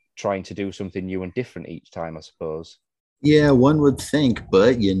trying to do something new and different each time, I suppose. Yeah, one would think,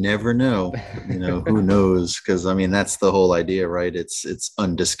 but you never know. Who knows? Because I mean, that's the whole idea, right? It's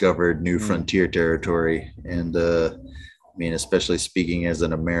undiscovered new frontier territory. And I mean, especially speaking as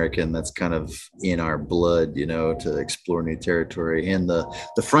an American, that's kind of in our blood, to explore new territory. And the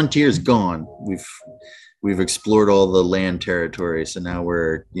frontier's gone. We've explored all the land territory. So now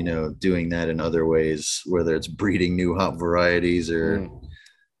we're, doing that in other ways, whether it's breeding new hop varieties or,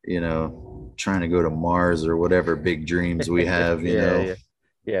 trying to go to Mars or whatever big dreams we have,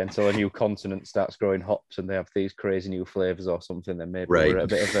 Yeah, until a new continent starts growing hops and they have these crazy new flavors or something, then maybe we're at a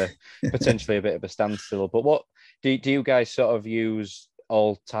bit of potentially a bit of a standstill. But what do you guys sort of use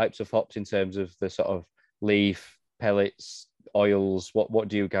all types of hops in terms of the sort of leaf, pellets, oils? What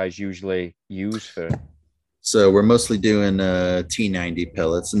do you guys usually use for? So we're mostly doing T90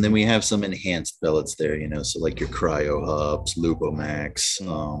 pellets, and then we have some enhanced pellets there, so like your cryo hops, Lupomax.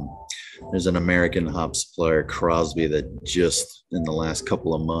 There's an American hop supplier, Crosby, that just in the last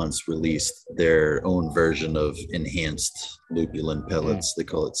couple of months released their own version of enhanced lupulin pellets. They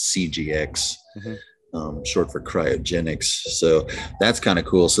call it CGX, short for cryogenics. So that's kind of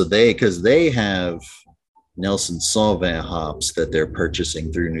cool. So because they have Nelson Sauvin hops that they're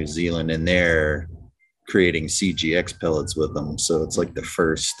purchasing through New Zealand, and they're creating CGX pellets with them. So it's like the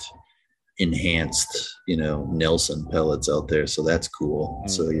first enhanced, Nelson pellets out there. So that's cool.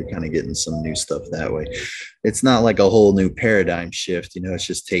 So you're kind of getting some new stuff that way. It's not like a whole new paradigm shift, it's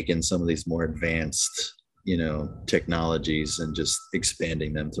just taking some of these more advanced, technologies and just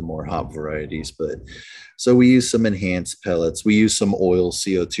expanding them to more hop varieties. But so we use some enhanced pellets. We use some oil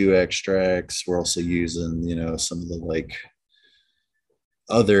CO2 extracts. We're also using, some of the like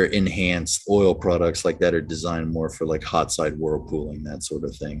other enhanced oil products like that are designed more for like hot side whirlpooling, that sort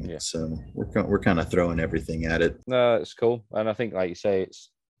of thing. Yeah. So we're kind of throwing everything at it. No, it's cool. And I think, like you say,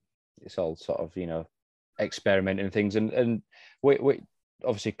 it's all sort of, experimenting things. And we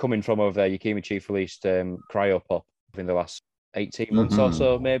obviously coming from over there, Yakima Chief released Cryopop in the last 18 months or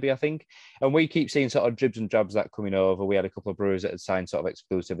so, maybe, I think. And we keep seeing sort of dribs and drabs that coming over. We had a couple of brewers that had signed sort of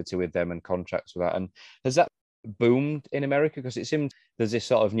exclusivity with them and contracts with that. And has that boomed in America? Because it seems there's this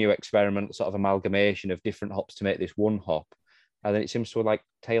sort of new experiment, sort of amalgamation of different hops to make this one hop, and then it seems to have like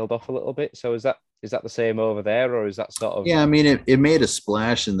tailed off a little bit. So is that the same over there, or is that sort of? Yeah, I mean, it made a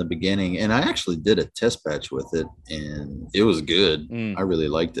splash in the beginning, and I actually did a test batch with it, and it was good. I really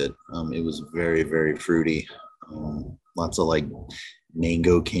liked it. It was very, very fruity. Lots of like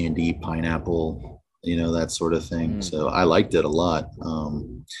mango candy, pineapple, that sort of thing. So I liked it a lot.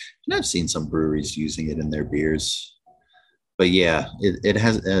 And I've seen some breweries using it in their beers, but yeah,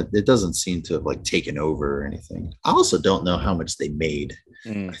 it doesn't seem to have like taken over or anything. I also don't know how much they made.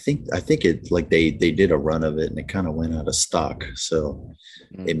 I think it like they did a run of it and it kind of went out of stock. So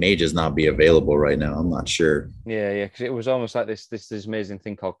it may just not be available right now. I'm not sure. Yeah, because it was almost like this amazing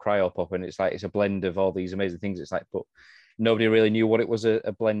thing called Cryopop, and it's like it's a blend of all these amazing things. It's like, but nobody really knew what it was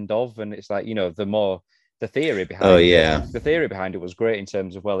a blend of, and it's like the theory behind the theory behind it was great in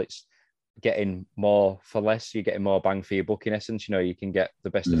terms of, well, it's getting more for less. You're getting more bang for your buck in essence. You know, you can get the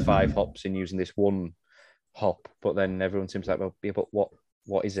best of 5 hops in using this one hop, but then everyone seems like, well, yeah, but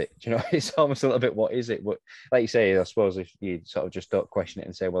what is it? Do you know, it's almost a little bit, what is it? But like you say, I suppose if you sort of just don't question it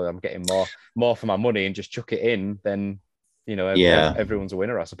and say, well, I'm getting more for my money and just chuck it in, then, you know, everyone's a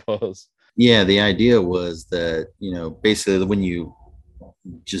winner, I suppose. Yeah, the idea was that, you know, basically when you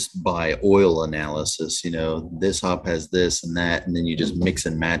just buy oil analysis, you know, this hop has this and that, and then you just mix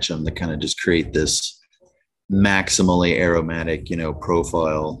and match them to kind of just create this maximally aromatic, you know,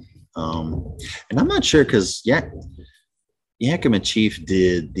 profile. And I'm not sure because Yakima Chief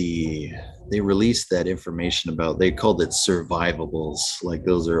they released that information about, they called it survivables. Like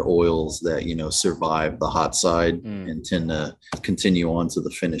those are oils that, you know, survive the hot side and tend to continue on to the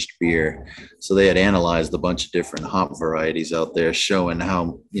finished beer. So they had analyzed a bunch of different hop varieties out there showing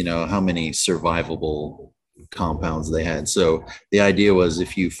how many survivable compounds they had. So the idea was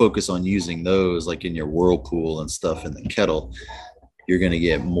if you focus on using those like in your whirlpool and stuff in the kettle, you're going to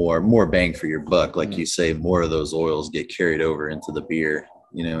get more bang for your buck. Like you say, more of those oils get carried over into the beer,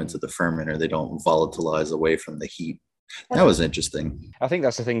 you know, into the fermenter. They don't volatilize away from the heat. That was interesting. I think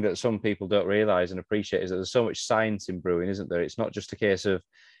that's the thing that some people don't realize and appreciate, is that there's so much science in brewing, isn't there? It's not just a case of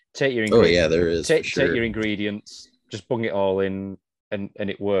take your ingredients. Oh yeah, there is. Take your ingredients, just bung it all in, and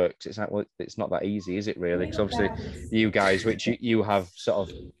it works. It's like, well, it's not that easy, is it really? Because obviously you guys, which you have sort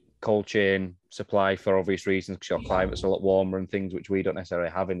of cold chain supply for obvious reasons, because your climate's a lot warmer and things which we don't necessarily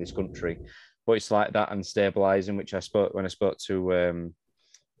have in this country. But it's like that, and stabilizing, which when I spoke to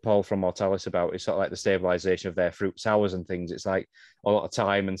Paul from Mortalis about, it's sort of like the stabilization of their fruit sours and things. It's like a lot of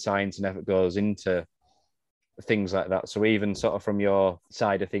time and science and effort goes into things like that. So even sort of from your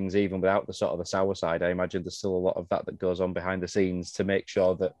side of things, even without the sort of the sour side, I imagine there's still a lot of that goes on behind the scenes to make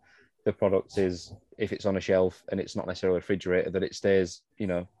sure that the product is, if it's on a shelf and it's not necessarily refrigerated, that it stays, you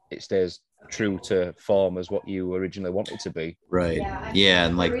know, it stays true to form as what you originally wanted to be. Right. Yeah.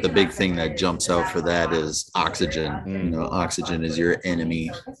 And like the big thing that jumps out for that is oxygen. You know, oxygen is your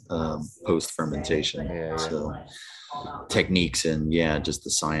enemy post fermentation. So techniques and just the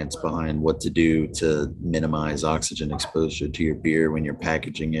science behind what to do to minimize oxygen exposure to your beer when you're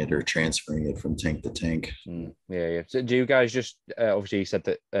packaging it or transferring it from tank to tank. So do you guys just obviously you said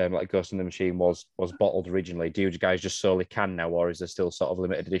that like Ghost in the Machine was bottled originally? Do you guys just solely can now, or is there still sort of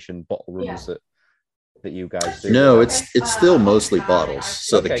limited edition bottle runs that you guys do? No, it's still mostly bottles.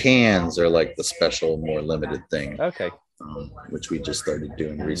 So the cans are like the special, more limited thing. Which we just started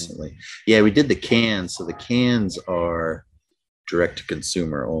doing recently. Yeah, we did the cans. So the cans are direct to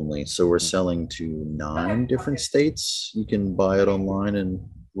consumer only. So we're selling to 9 different states. You can buy it online and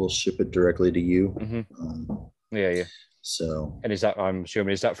we'll ship it directly to you. So, and is that, I'm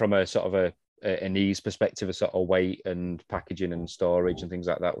assuming, is that from a sort of an ease perspective, a sort of weight and packaging and storage and things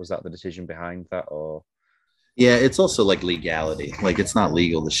like that? Was that the decision behind that, or? Yeah, it's also like legality. Like it's not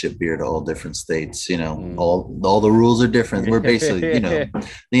legal to ship beer to all different states. You know, all the rules are different. We're basically, you know,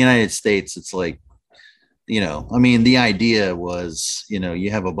 the United States. It's like, you know, I mean, the idea was, you know,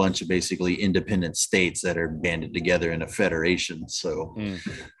 you have a bunch of basically independent states that are banded together in a federation. So,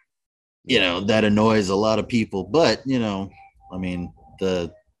 you know, that annoys a lot of people. But you know, I mean,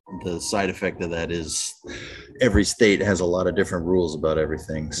 the side effect of that is every state has a lot of different rules about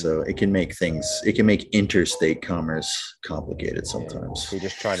everything. So it can make interstate commerce complicated sometimes. You're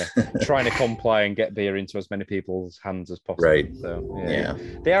just trying to comply and get beer into as many people's hands as possible. Right. So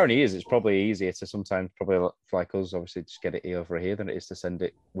the irony is it's probably easier to sometimes, probably like us, obviously, just get it over here than it is to send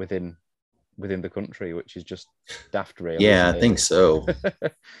it within the country, which is just daft, really. Yeah, I think so.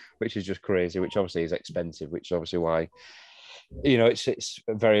 Which is just crazy, which obviously is expensive, which is obviously why, you know, it's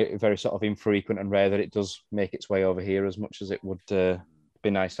very, very sort of infrequent and rare that it does make its way over here as much as it would be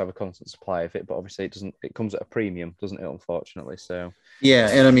nice to have a constant supply of it. But obviously it comes at a premium, doesn't it, unfortunately? So yeah,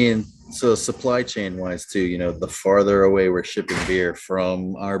 and I mean, so supply chain wise too, you know, the farther away we're shipping beer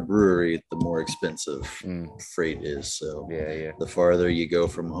from our brewery, the more expensive freight is. So the farther you go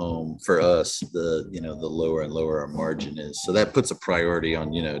from home for us, the lower and lower our margin is. So that puts a priority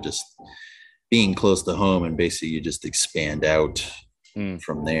on, you know, just being close to home, and basically you just expand out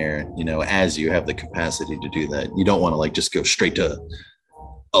from there, you know, as you have the capacity to do that. You don't want to like just go straight to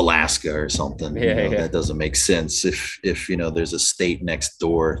Alaska or something. That doesn't make sense. If you know there's a state next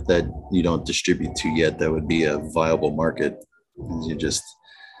door that you don't distribute to yet, that would be a viable market. You just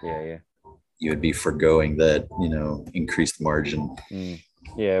you would be foregoing that, you know, increased margin.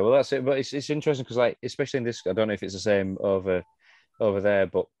 Yeah, well that's it. But it's interesting because, like, especially in this, I don't know if it's the same over there,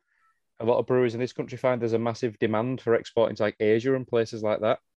 but a lot of breweries in this country find there's a massive demand for exporting to like Asia and places like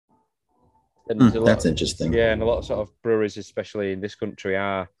that. And that's interesting. Yeah, and a lot of sort of breweries, especially in this country,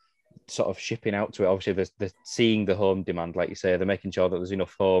 are sort of shipping out to it. Obviously, they're seeing the home demand, like you say, they're making sure that there's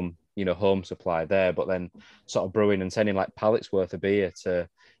enough home supply there, but then sort of brewing and sending like pallets worth of beer to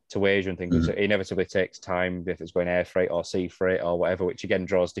Asia and things. So it inevitably takes time if it's going air freight or sea freight or whatever, which again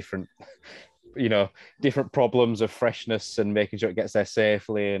draws different problems of freshness and making sure it gets there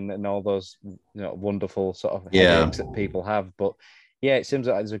safely and all those wonderful sort of headaches that people have. But yeah, it seems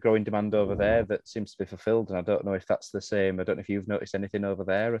like there's a growing demand over there that seems to be fulfilled, and I don't know if that's the same. I don't know if you've noticed anything over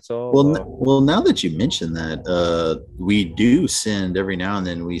there at all. Well, now that you mention that, we do send every now and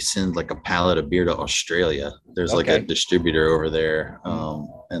then. We send like a pallet of beer to Australia. There's like a distributor over there,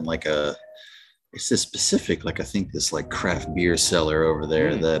 and like it's a specific, like I think this like craft beer seller over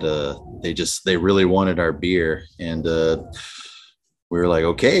there that they really wanted our beer, and we were like,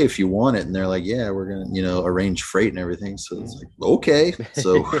 okay, if you want it. And they're like, yeah, we're going to, arrange freight and everything. So it's like, okay.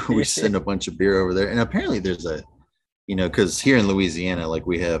 So we send a bunch of beer over there. And apparently there's because here in Louisiana, like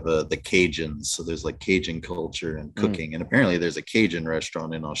we have the Cajuns. So there's like Cajun culture and cooking. And apparently there's a Cajun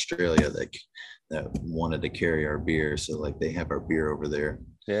restaurant in Australia that wanted to carry our beer. So like they have our beer over there.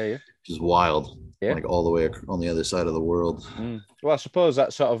 Yeah. Which is wild. Yeah. Like all the way on the other side of the world. Well, I suppose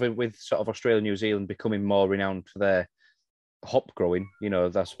that sort of with sort of Australia, New Zealand becoming more renowned for their hop growing,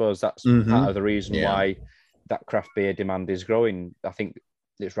 I suppose that's part of the reason why that craft beer demand is growing. I think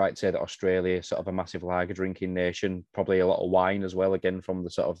it's right to say that Australia is sort of a massive lager drinking nation, probably a lot of wine as well, again from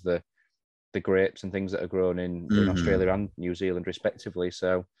the sort of the grapes and things that are grown in Australia and New Zealand respectively.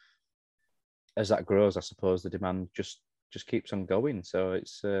 So as that grows, I suppose the demand just keeps on going. So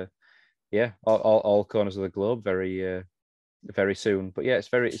it's all corners of the globe very very soon. But yeah, it's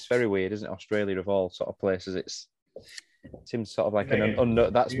very weird, isn't it? Australia of all sort of places, it seems sort of like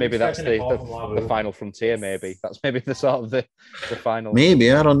that's the final frontier. Maybe that's maybe the sort of the final.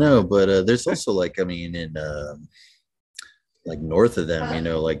 Maybe, I don't know, but there's also like, I mean, in like north of them,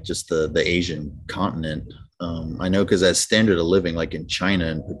 like just the Asian continent. I know because that's standard of living, like in China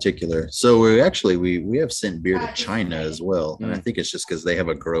in particular. So we have sent beer to China as well, and I think it's just because they have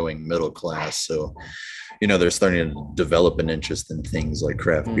a growing middle class. So they're starting to develop an interest in things like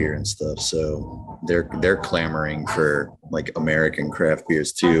craft beer and stuff. So they're clamoring for like American craft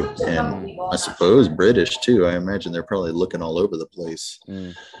beers too. And I suppose British too. I imagine they're probably looking all over the place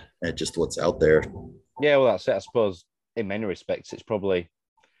at just what's out there. Yeah, well, that's it. I suppose in many respects, it's probably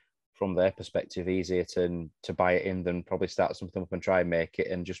from their perspective easier to buy it in than probably start something up and try and make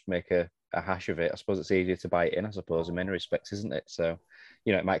it and just make a hash of it. I suppose it's easier to buy it in, I suppose, in many respects, isn't it? So,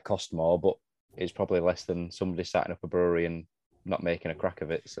 it might cost more, but it's probably less than somebody starting up a brewery and not making a crack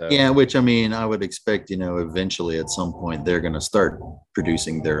of it. So yeah, which I mean, I would expect, eventually at some point they're going to start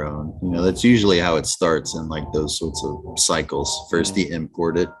producing their own. That's usually how it starts in like those sorts of cycles. First you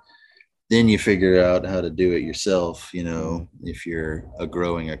import it, then you figure out how to do it yourself, if you're a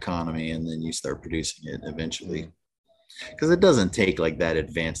growing economy, and then you start producing it eventually. Because it doesn't take like that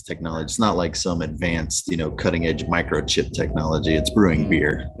advanced technology. It's not like some advanced, cutting edge microchip technology. It's brewing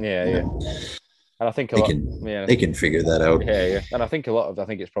beer. Yeah. And I think they can figure that out. Yeah. And I think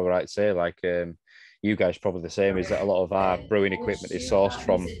it's probably right to say, like, you guys probably the same, is that a lot of our brewing equipment is sourced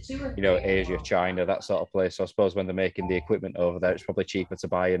from, Asia, China, that sort of place. So I suppose when they're making the equipment over there, it's probably cheaper to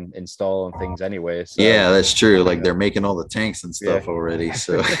buy and install and things anyway. So, yeah, that's true. Like they're making all the tanks and stuff already.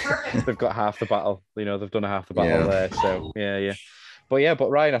 So they've got half the battle, they've done half the battle there. So yeah. But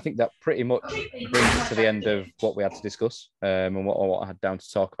Ryan, I think that pretty much brings us to the end of what we had to discuss and what I had down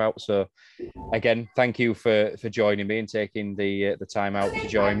to talk about. So again, thank you for joining me and taking the time out to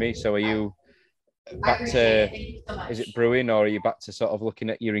join me. So are you back to, is it brewing, or are you back to sort of looking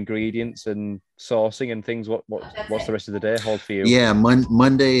at your ingredients and sourcing and things? What's the rest of the day hold for you? Yeah,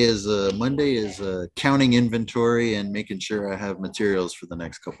 Monday is counting inventory and making sure I have materials for the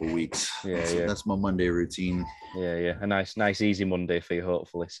next couple of weeks. That's my Monday routine. Yeah, a nice easy Monday for you,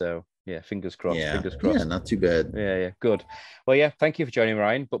 hopefully. So yeah, fingers crossed. Fingers crossed. Yeah, not too bad. Yeah, good. Well, yeah, thank you for joining,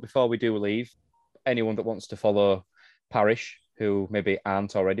 Ryan. But before we do leave, anyone that wants to follow Parish, who maybe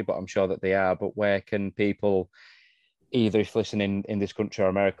aren't already, but I'm sure that they are, but where can people, either if listening in this country or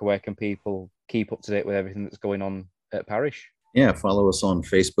America, where can people keep up to date with everything that's going on at Parish? Yeah, follow us on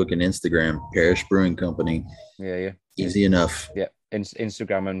Facebook and Instagram, Parish Brewing Company. Yeah. Easy enough. Yeah,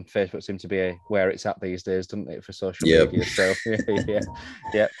 Instagram and Facebook seem to be where it's at these days, doesn't it, for social media? So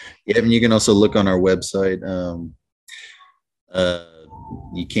yeah. And you can also look on our website.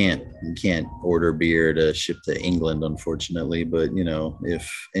 You can't order beer to ship to England, unfortunately, but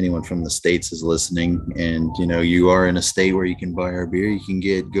if anyone from the States is listening and you are in a state where you can buy our beer, you can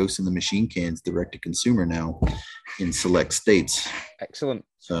get Ghost in the Machine cans direct to consumer now in select states. Excellent.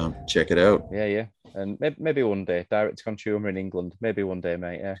 So check it out. Yeah. And maybe one day, direct to consumer in England. Maybe one day,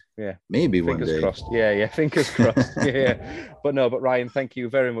 mate. Yeah. Maybe one Fingers day. crossed. Yeah. Fingers crossed. Yeah. But Ryan, thank you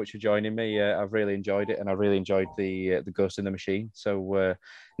very much for joining me. I've really enjoyed it, and I really enjoyed the Ghost in the Machine. So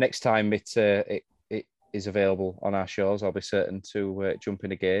next time it is available on our shows, I'll be certain to jump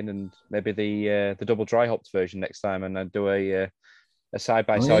in again, and maybe the double dry hopped version next time, and do a side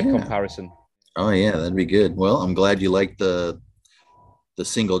by side comparison. Oh yeah, that'd be good. Well, I'm glad you liked the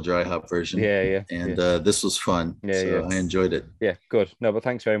single dry hop version. Yeah. And this was fun. I enjoyed it. Yeah, good. No, but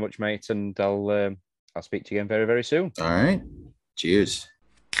thanks very much, mate. And I'll speak to you again very, very soon. All right. Cheers.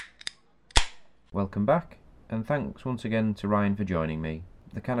 Welcome back, and thanks once again to Ryan for joining me.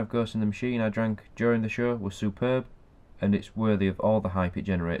 The can of Ghost in the Machine I drank during the show was superb, and it's worthy of all the hype it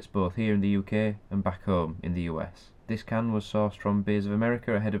generates both here in the UK and back home in the US. This can was sourced from Beers of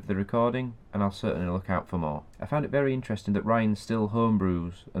America ahead of the recording, and I'll certainly look out for more. I found it very interesting that Ryan still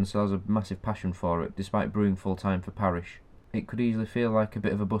homebrews and still has a massive passion for it, despite brewing full time for Parish. It could easily feel like a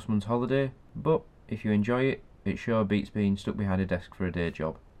bit of a busman's holiday, but if you enjoy it, it sure beats being stuck behind a desk for a day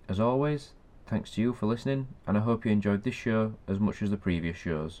job. As always, thanks to you for listening, and I hope you enjoyed this show as much as the previous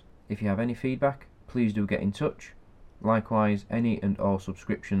shows. If you have any feedback, please do get in touch. Likewise, any and all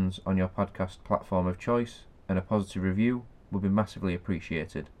subscriptions on your podcast platform of choice and a positive review would be massively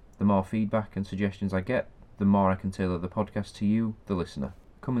appreciated. The more feedback and suggestions I get, the more I can tailor the podcast to you, the listener.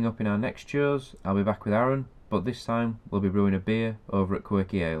 Coming up in our next shows, I'll be back with Aaron, but this time we'll be brewing a beer over at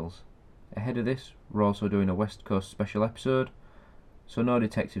Quirky Ales. Ahead of this, we're also doing a West Coast special episode, so no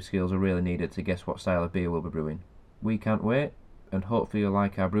detective skills are really needed to guess what style of beer we'll be brewing. We can't wait, and hopefully you'll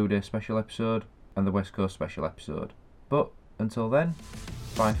like our Brew Day special episode and the West Coast special episode. But until then,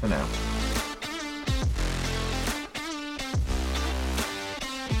 bye for now.